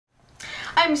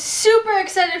I'm super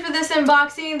excited for this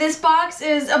unboxing. This box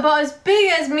is about as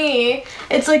big as me.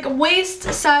 It's like waist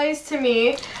size to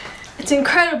me. It's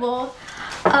incredible.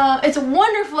 It's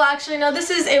wonderful actually. Now this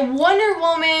is a Wonder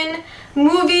Woman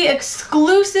movie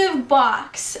exclusive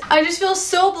box. I just feel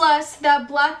so blessed that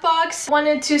Black Box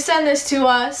wanted to send this to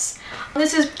us.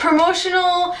 This is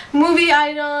promotional movie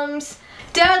items.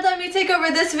 Dad let me take over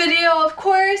this video, of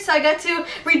course. I got to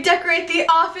redecorate the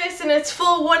office in its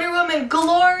full Wonder Woman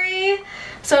glory.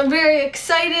 So I'm very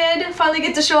excited. Finally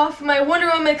get to show off my Wonder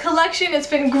Woman collection. It's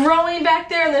been growing back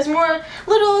there and there's more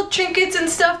little trinkets and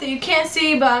stuff that you can't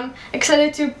see, but I'm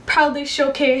excited to proudly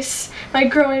showcase my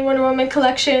growing Wonder Woman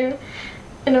collection.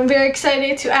 And I'm very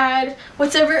excited to add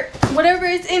whatever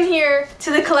is in here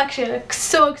to the collection. It's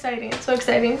so exciting, so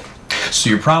exciting. So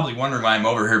you're probably wondering why I'm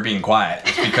over here being quiet.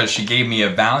 It's because she gave me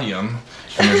a Valium,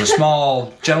 and there's a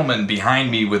small gentleman behind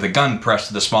me with a gun pressed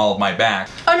to the small of my back.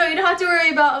 Oh no, you don't have to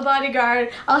worry about a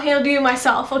bodyguard. I'll handle you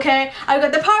myself, okay? I've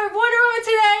got the power of Wonder Woman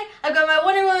today. I've got my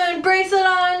Wonder Woman bracelet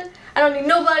on. I don't need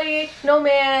nobody, no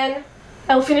man.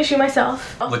 I will finish you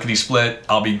myself. Lickety split,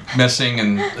 I'll be missing,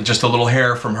 and just a little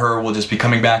hair from her will just be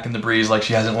coming back in the breeze like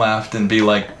she hasn't left and be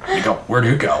like, where'd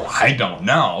you go? I don't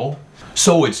know.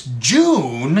 So it's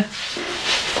June.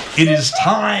 It is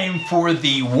time for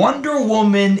the Wonder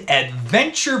Woman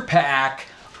Adventure Pack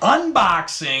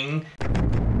unboxing.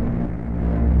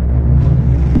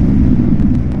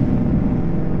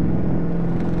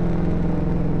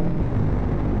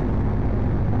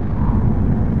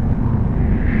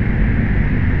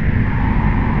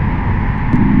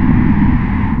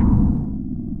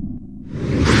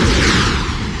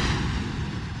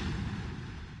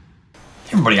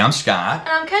 Hey everybody, I'm Scott. And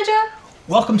I'm Kendra.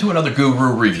 Welcome to another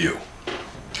Guru review.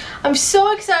 I'm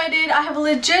so excited. I have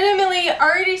legitimately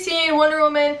already seen Wonder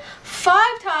Woman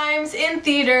 5 times in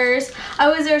theaters. I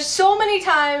was there so many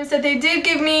times that they did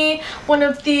give me one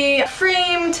of the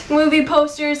framed movie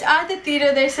posters at the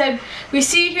theater. They said, we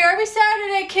see you here every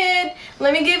Saturday, kid.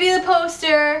 Let me give you the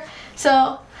poster.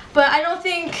 So, but I don't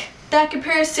think that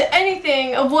compares to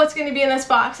anything of what's going to be in this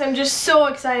box. I'm just so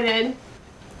excited.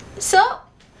 So,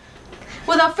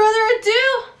 without further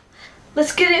ado,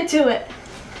 let's get into it.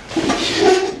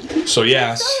 So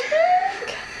yes,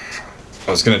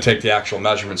 I was gonna take the actual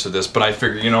measurements of this, but I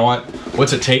figured, you know what?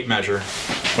 What's a tape measure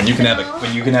when you can have a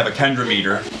Kendra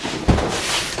meter?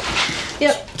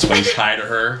 Yep. It's when you tie to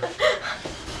her.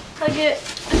 Hug it.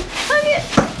 Hug it.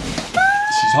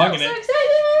 She's hugging I'm so it.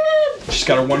 excited. She's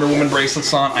got her Wonder Woman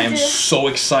bracelets on. I am so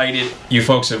excited. You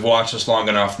folks have watched us long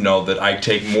enough to know that I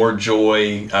take more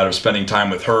joy out of spending time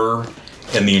with her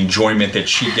and the enjoyment that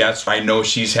she gets. I know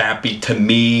she's happy. To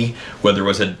me, whether it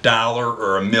was $1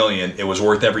 or $1 million, it was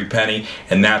worth every penny,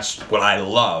 and that's what I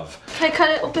love. Can I cut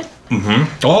it open?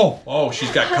 Mm-hmm. Oh, she's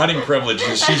got cutting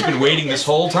privileges. She's been waiting this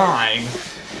whole time.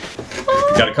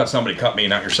 You gotta cut somebody, cut me,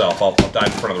 not yourself. I'll dive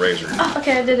in front of the razor. Oh,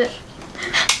 okay, I did it.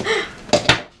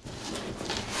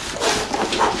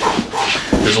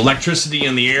 There's electricity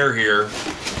in the air here.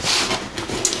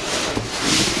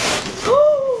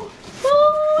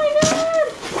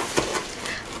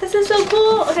 This is so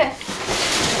cool. Okay.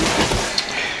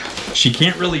 She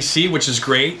can't really see, which is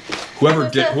great. Whoever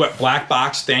did Black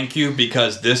Box, thank you,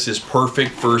 because this is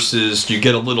perfect versus you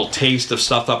get a little taste of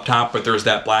stuff up top, but there's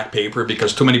that black paper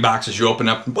because too many boxes you open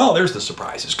up, well, there's the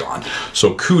surprise, it's gone.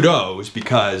 So kudos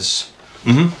because. See,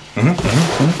 I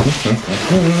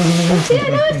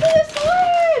know it's this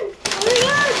one. Oh my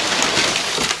god.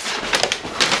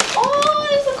 Oh,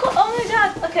 this is so cool. Oh my god.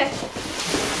 Okay.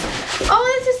 Oh,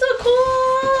 this is so cool.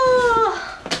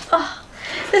 Oh,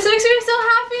 this makes me so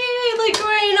happy. Like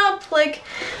growing up, like,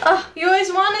 you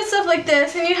always wanted stuff like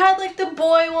this, and you had like the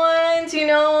boy ones, you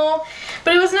know,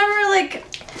 but it was never like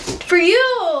for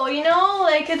you, you know.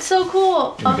 Like it's so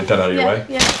cool. Can you get that out of your way?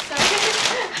 Yeah.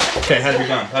 Okay, how's it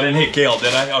done? I didn't hit Gail,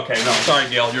 did I? Okay, no, sorry,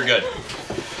 Gail, you're good.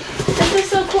 This is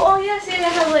so cool. Oh yes, and I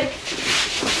have like.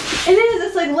 It is.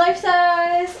 It's like life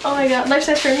size. Oh my god, life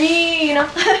size for me, you know.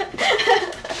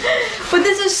 But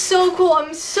this is so cool.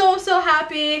 I'm so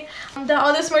happy that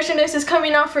all this merchandise is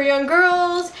coming out for young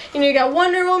girls. You know, you got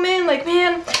Wonder Woman. Like,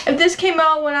 man, if this came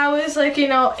out when I was like, you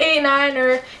know, 8, 9,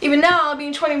 or even now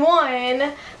being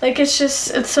 21, like it's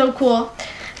so cool.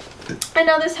 And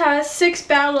now this has 6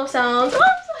 battle sounds. Oh,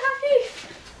 I'm so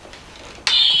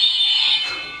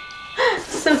happy.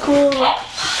 So cool.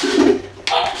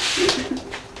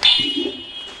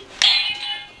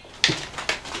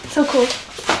 So cool.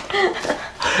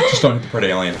 Just don't hit the pretty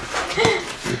alien.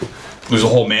 There's a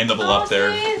whole mandible up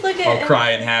there. Look at I'll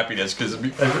cry in happiness because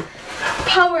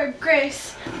power,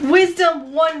 grace,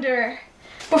 wisdom, wonder.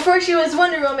 Before she was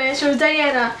Wonder Woman, she was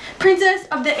Diana, Princess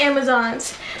of the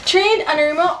Amazons, trained on a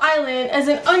remote island as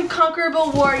an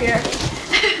unconquerable warrior.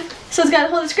 So it's got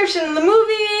a whole description in the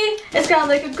movie. It's got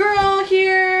like a girl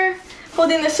here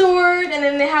holding the sword, and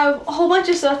then they have a whole bunch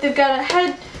of stuff. They've got a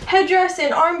headdress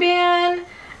and armband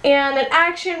and an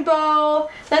action bow.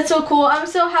 That's so cool. I'm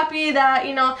so happy that,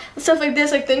 you know, stuff like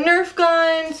this, like the Nerf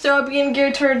guns, they're all being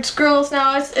geared towards girls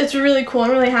now. It's really cool.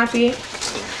 I'm really happy.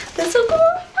 That's so cool.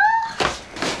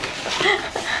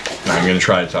 I'm gonna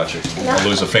try to touch it. I'll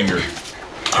lose a finger.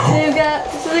 So you got,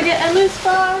 this is like an endless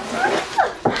box.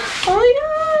 Oh my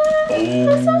god!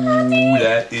 I'm so happy.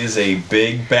 That is a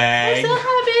big bag. I'm so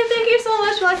happy. Thank you so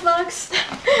much, Black Box.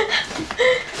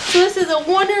 So this is a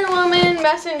Wonder Woman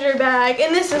messenger bag,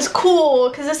 and this is cool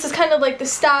because this is kind of like the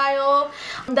style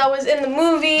that was in the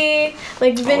movie,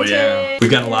 like vintage. Oh yeah, we've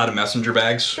gotten a lot of messenger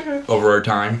bags over our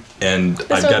time, and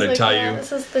I've got to tell you,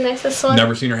 this is the nicest one.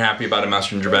 Never seen her happy about a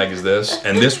messenger bag as this,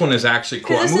 and this one is actually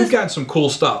cool. I mean, we've got some cool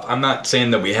stuff. I'm not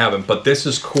saying that we haven't, but this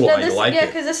is cool. No, I like it. Yeah,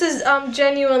 because this is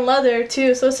genuine leather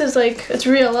too, so this is like, it's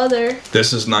real leather.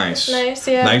 This is nice. It's nice,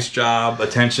 yeah. Nice job.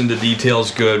 Attention to detail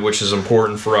is good, which is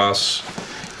important for us.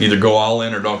 Either go all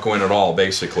in or don't go in at all,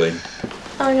 basically.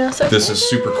 Oh yeah, so this is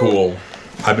super cool.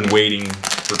 I've been waiting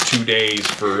for 2 days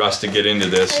for us to get into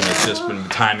this, and it's just been, the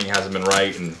timing hasn't been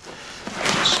right. And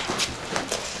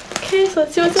okay, so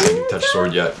let's see what's in here. Touch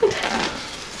sword yet? Here,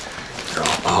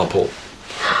 I'll pull.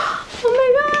 Oh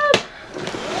my god!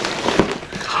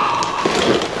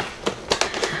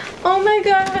 Oh my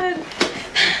god!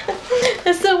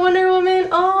 It's the Wonder Woman.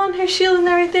 Oh, and her shield and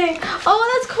everything. Oh,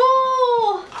 that's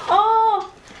cool! Oh!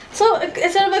 So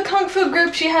instead of a kung fu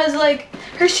grip, she has like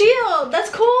her shield. That's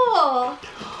cool.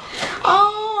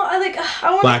 Oh, I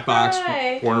want Black to Box,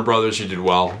 cry. Warner Brothers, you did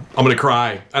well. I'm gonna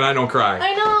cry, and I don't cry.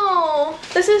 I know.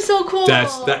 This is so cool.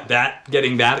 That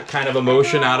getting that kind of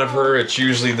emotion out of her. It's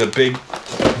usually the big,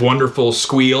 wonderful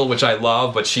squeal, which I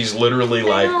love, but she's literally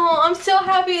like. I know. I'm so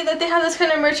happy that they have this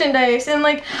kind of merchandise, and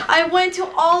like I went to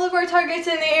all of our Targets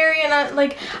in the area, and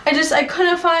I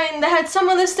couldn't find. They had some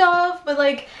of the stuff, but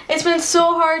like it's been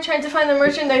so hard trying to find the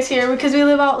merchandise here because we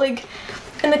live out like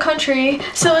in the country,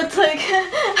 so it's like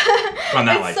well,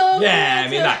 not it's like so yeah, I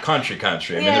mean not country. I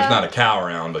mean there's not a cow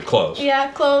around, but close. Yeah,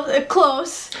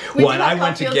 close. Well, and I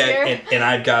went to get, and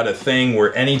I've got a thing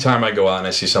where anytime I go out and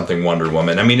I see something Wonder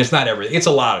Woman, I mean it's not everything, it's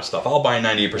a lot of stuff. I'll buy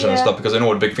 98% of the stuff because I know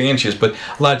what a big fan she is, but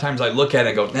a lot of times I look at it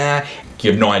and go, nah, you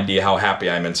have no idea how happy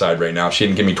I am inside right now. If she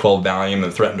didn't give me 12 Valium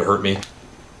and threatened to hurt me.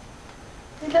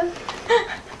 Okay.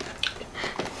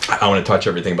 I want to touch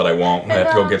everything, but I won't. I have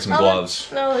to go get some gloves.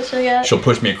 No, she'll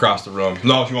push me across the room.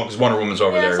 No, she won't, because Wonder Woman's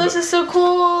over there. So this is so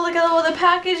cool. Look at all the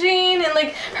packaging, and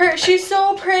like she's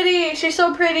so pretty. She's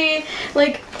so pretty.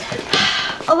 Like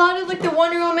a lot of like the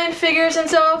Wonder Woman figures and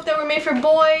stuff that were made for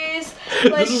boys.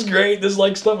 Like, this is great. This is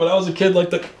like stuff when I was a kid, like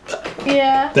the.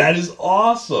 Yeah. That is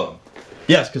awesome.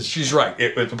 Yes, because she's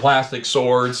right. With the plastic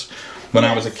swords. When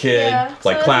I was a kid,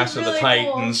 like so Clash of the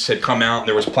Titans had come out, and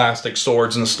there was plastic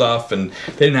swords and stuff, and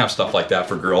they didn't have stuff like that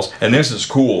for girls. And this is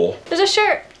cool. There's a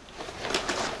shirt.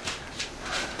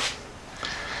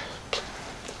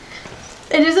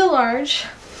 It is a large,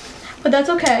 but that's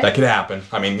okay. That could happen.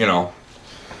 I mean, you know.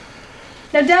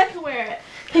 Now Dad can wear it.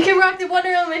 He can rock the Wonder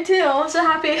Woman too. I'm so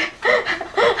happy.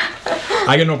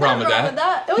 I got no problem with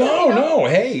that. No,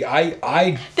 hey,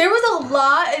 I. There was a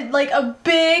lot, like a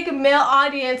big male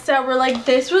audience that were like,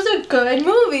 this was a good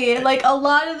movie. Like a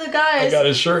lot of the guys. I got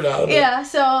his shirt out of it. Yeah,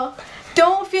 so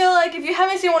don't feel like, if you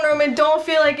haven't seen Wonder Woman, don't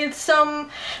feel like it's some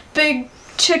big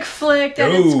chick flick that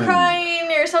it's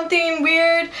crying or something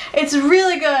weird. It's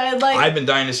really good. Like I've been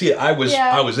dying to see it. I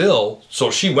was ill, so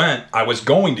she went. I was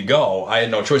going to go. I had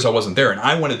no choice. I wasn't there, and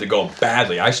I wanted to go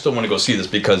badly. I still want to go see this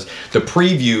because the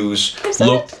previews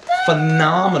looked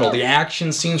phenomenal. The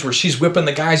action scenes where she's whipping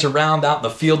the guys around out in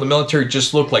the field, the military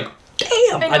just looked like,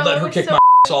 damn. I'd let her kick my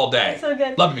ass all day. So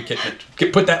good. Love to be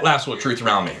kicked. Put that lasso of truth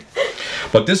around me.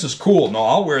 But this is cool. No,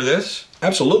 I'll wear this.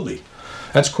 Absolutely.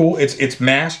 That's cool. It's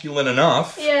masculine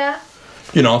enough. Yeah.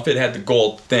 You know, if it had the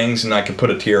gold things and I could put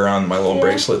a tiara on my little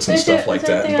bracelets and stuff like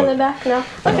that. There's on the back now.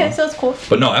 Okay, so it's cool.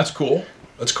 But no, that's cool.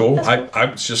 That's cool. I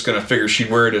was just gonna figure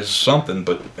she'd wear it as something,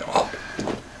 but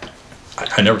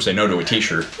I never say no to a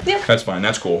T-shirt. Yeah. That's fine.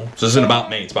 That's cool. So this isn't about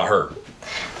me. It's about her.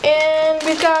 And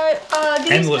we've got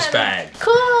these endless bag.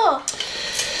 Cool.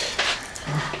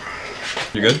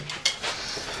 You good?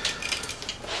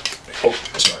 Oh,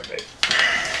 sorry, babe.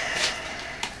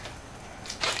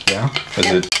 Yeah? Is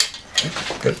it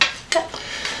good?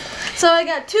 So I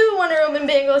got 2 Wonder Woman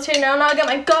bangles here now. Now I got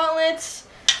my gauntlets.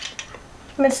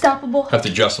 I'm unstoppable. Have to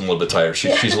adjust them a little bit tighter.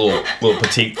 She's a little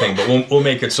petite thing, but we'll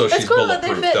make it so she's cool,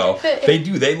 bulletproof though. They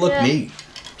do. They look neat.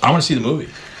 I want to see the movie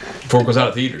before it goes out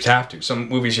of theaters. Have to. Some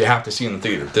movies you have to see in the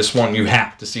theater. This one you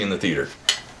have to see in the theater.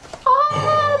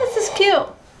 Oh, this is cute.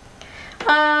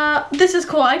 This is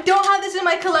cool. I don't have this in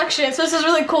my collection, so this is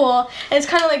really cool. And it's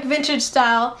kind of like vintage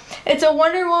style. It's a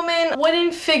Wonder Woman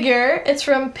wooden figure. It's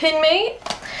from Pinmate.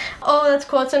 Oh, that's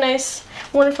cool. It's a nice,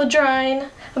 wonderful drawing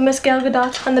of Miss Gal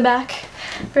Gadot on the back.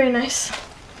 Very nice.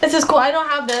 This is cool. I don't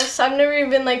have this. I've never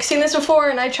even like seen this before,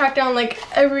 and I tracked down like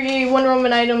every Wonder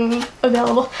Woman item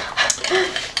available.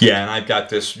 Yeah, and I've got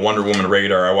this Wonder Woman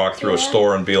radar. I walk through a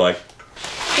store and be like,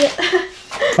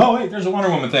 oh wait, there's a Wonder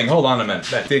Woman thing. Hold on a minute.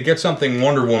 They get something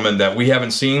Wonder Woman that we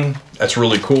haven't seen. That's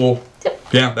really cool. Yep.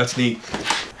 Yeah, that's neat.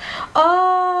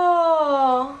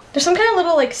 Oh, there's some kind of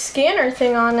little like scanner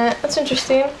thing on it. That's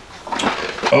interesting.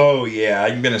 Oh yeah,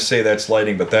 I'm gonna say that's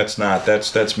lighting, but that's not.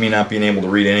 That's me not being able to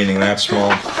read anything that small.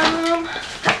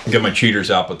 Get my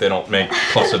cheaters out, but they don't make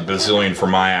plus a bazillion for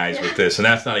my eyes with this, and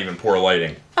that's not even poor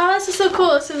lighting. Oh, this is so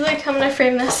cool. This is like, I'm gonna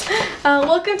frame this.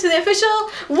 Welcome to the official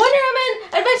Wonder Woman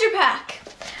Adventure Pack.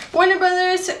 Warner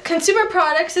Brothers Consumer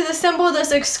Products has assembled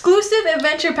this exclusive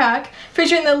adventure pack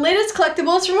featuring the latest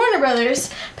collectibles from Warner Brothers.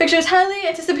 Pictures highly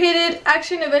anticipated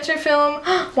action adventure film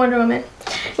Wonder Woman.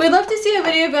 We'd love to see a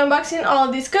video of unboxing all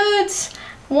of these goods.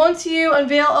 Once you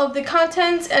unveil all of the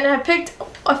contents and have picked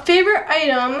a favorite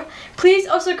item, please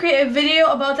also create a video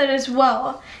about that as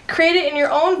well. Create it in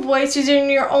your own voice using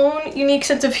your own unique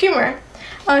sense of humor.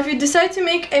 If you decide to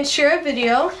make and share a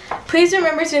video, please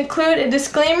remember to include a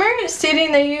disclaimer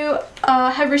stating that you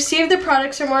have received the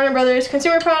products from Warner Brothers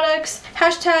Consumer Products.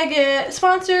 Hashtag it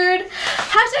sponsored.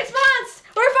 Hashtag sponsed!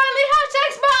 We're finally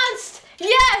hashtag sponsed!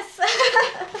 Yes!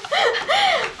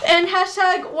 And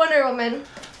hashtag Wonder Woman.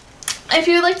 If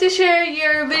you would like to share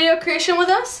your video creation with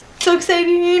us, so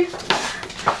exciting.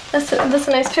 That's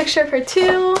a nice picture of her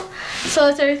too. So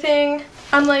that's everything.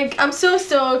 I'm so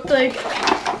stoked. Like,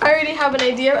 I already have an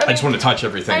idea. I just want to touch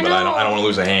everything, but I don't want to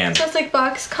lose a hand. So it's like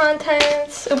box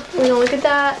contents. Oh, we don't look at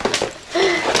that.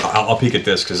 I'll peek at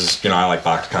this because I like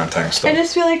box contents stuff. I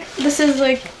just feel like this is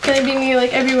like gonna be me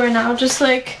like everywhere now, just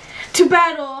like to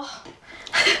battle.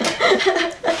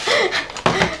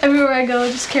 Everywhere I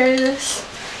go, just carry this.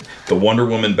 The Wonder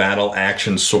Woman battle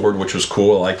action sword, which was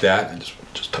cool. I like that. I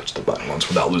just touched the button once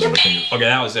without losing my finger. Okay,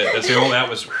 that was it. That's the only.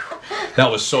 That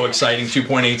was so exciting.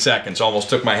 2.8 seconds. Almost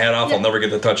took my head off. Yep. I'll never get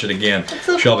to touch it again.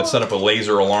 So She'll have it set up a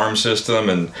laser alarm system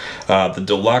and the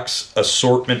deluxe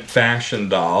assortment fashion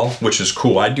doll, which is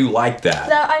cool. I do like that.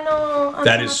 I know.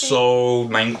 That is so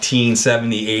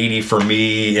 1970, 80 for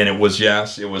me. And it was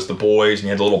the boys, and you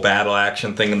had the little battle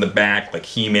action thing in the back, like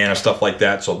He-Man and stuff like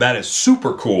that. So that is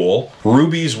super cool.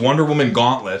 Ruby's Wonder Woman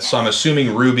gauntlets. So I'm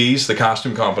assuming Ruby's the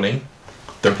costume company.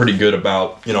 They're pretty good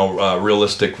about,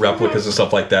 realistic replicas and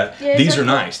stuff like that. Yeah, these are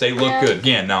nice. They look good.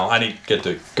 Again, now I didn't get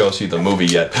to go see the movie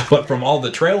yet, but from all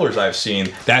the trailers I've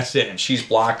seen, that's it. And she's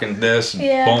blocking this and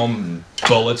boom, and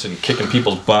bullets and kicking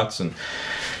people's butts, and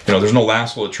there's no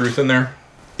lasso of truth in there.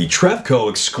 The Trevco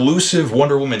exclusive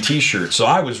Wonder Woman T-shirt. So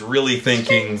I was really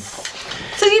thinking,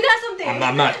 so you got something.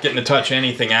 I'm not getting to touch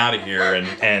anything out of here,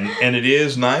 and it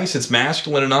is nice. It's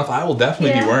masculine enough. I will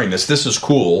definitely be wearing this. This is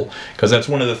cool because that's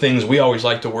one of the things we always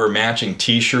like to wear, matching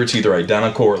T-shirts, either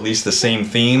identical or at least the same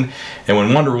theme. And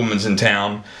when Wonder Woman's in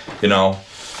town,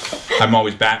 I'm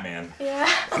always Batman. Yeah.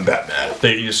 I'm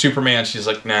Batman. Superman, she's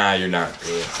like, nah, you're not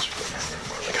really Superman. You're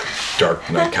more like a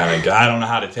Dark Knight kind of guy. I don't know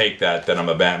how to take that I'm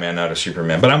a Batman, not a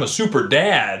Superman. But I'm a super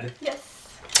dad. Yes.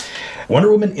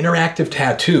 Wonder Woman interactive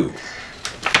tattoo.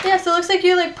 Yeah, so it looks like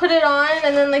you like put it on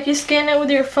and then like you scan it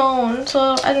with your phone.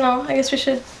 So I don't know. I guess we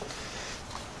should.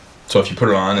 So if you put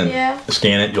it on and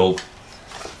scan it, you'll.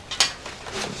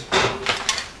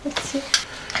 Let's see.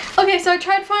 Okay, so I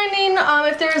tried finding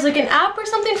if there was like an app or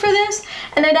something for this,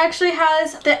 and it actually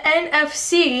has the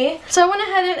NFC. So I went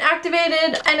ahead and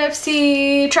activated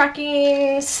NFC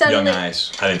tracking setting. Young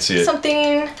eyes. I didn't see it.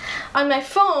 Something on my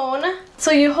phone. So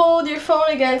you hold your phone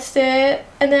against it,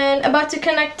 and then about to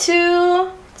connect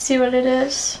to. Let's see what it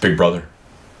is. Big Brother.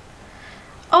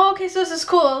 Oh, okay, so this is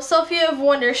cool. Selfie of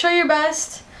Wonder. Show your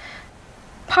best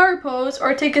power pose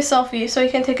or take a selfie. So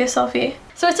you can take a selfie.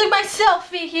 So I took my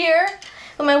selfie here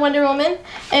with my Wonder Woman,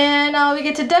 and we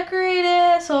get to decorate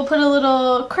it. So we'll put a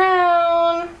little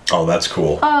crown. Oh, that's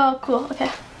cool. Oh, cool.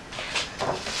 Okay.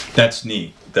 That's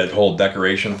neat. That whole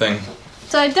decoration thing.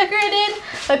 So I decorated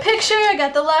my picture. I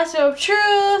got the lasso of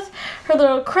truth, her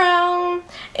little crown,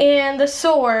 and the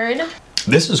sword.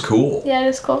 This is cool. Yeah, it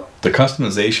is cool. The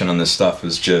customization on this stuff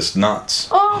is just nuts.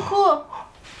 Oh, cool.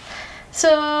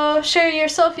 So share your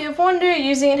selfie of wonder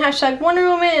using hashtag Wonder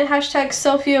Woman and hashtag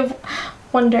selfie of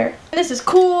wonder. This is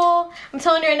cool. I'm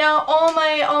telling you right now, all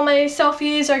my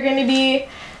selfies are going to be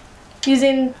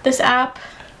using this app.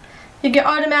 You get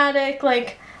automatic,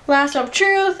 like, lasso of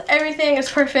truth. Everything is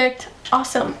perfect.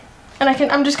 Awesome. And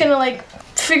I'm just gonna like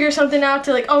figure something out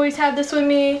to like always have this with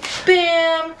me.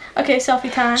 Bam. Okay,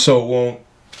 selfie time. So it won't.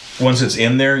 Once it's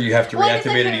in there, you have to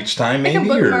reactivate it each time, maybe? I can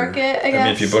bookmark it, I guess. I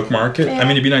mean, if you bookmark it. Yeah. I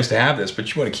mean, it'd be nice to have this,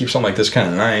 but you want to keep something like this kind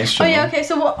of nice. Oh, yeah, okay.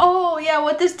 So,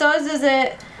 what this does is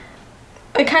it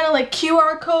kind of like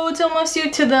QR codes almost you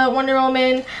to the Wonder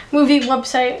Woman movie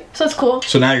website. So it's cool.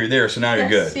 So now you're there, so now you're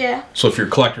good. Yeah. So if you're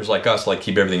collectors like us, like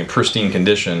keep everything in pristine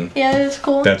condition. Yeah, that's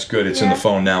cool. That's good. It's in the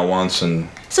phone now once and...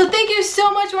 So thank you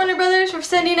so much, Warner Brothers, for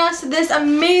sending us this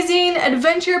amazing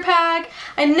adventure pack.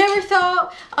 I never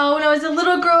thought when I was a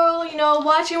little girl, you know,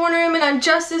 watching Wonder Woman on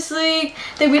Justice League,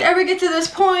 that we'd ever get to this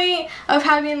point of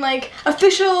having like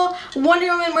official Wonder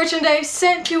Woman merchandise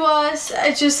sent to us.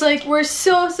 It's just like we're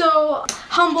so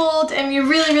humbled and we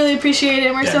really appreciate it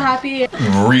and we're so happy.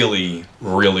 Really,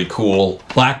 really cool.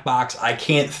 Black Box, I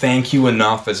can't thank you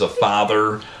enough as a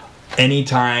father.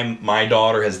 Anytime my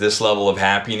daughter has this level of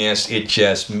happiness, it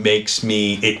just makes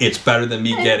me, it's better than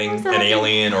me getting an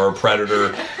alien or a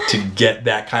predator to get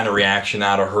that kind of reaction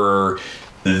out of her.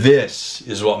 This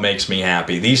is what makes me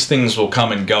happy. These things will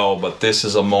come and go, but this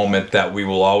is a moment that we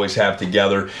will always have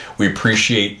together. We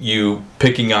appreciate you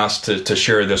picking us to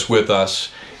share this with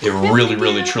us. It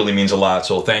really truly means a lot.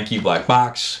 So thank you, Black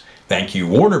Box. Thank you,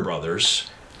 Warner Brothers.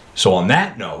 So on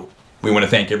that note, we want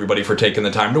to thank everybody for taking the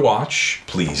time to watch.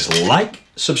 Please like,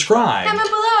 subscribe, comment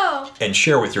below, and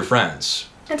share with your friends.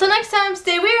 Until next time,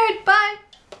 stay weird. Bye.